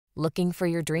Looking for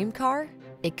your dream car?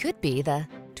 It could be the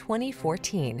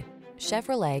 2014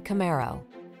 Chevrolet Camaro.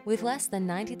 With less than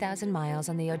 90,000 miles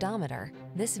on the odometer,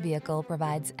 this vehicle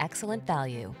provides excellent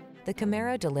value. The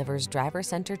Camaro delivers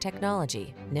driver-centered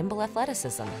technology, nimble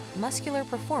athleticism, muscular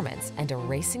performance, and a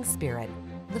racing spirit.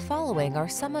 The following are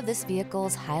some of this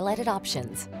vehicle's highlighted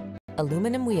options: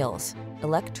 aluminum wheels,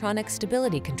 electronic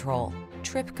stability control,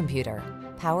 trip computer,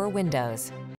 power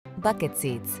windows, bucket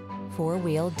seats,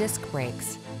 four-wheel disc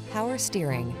brakes, power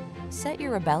steering. Set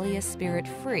your rebellious spirit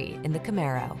free in the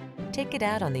Camaro. Take it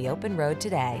out on the open road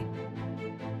today.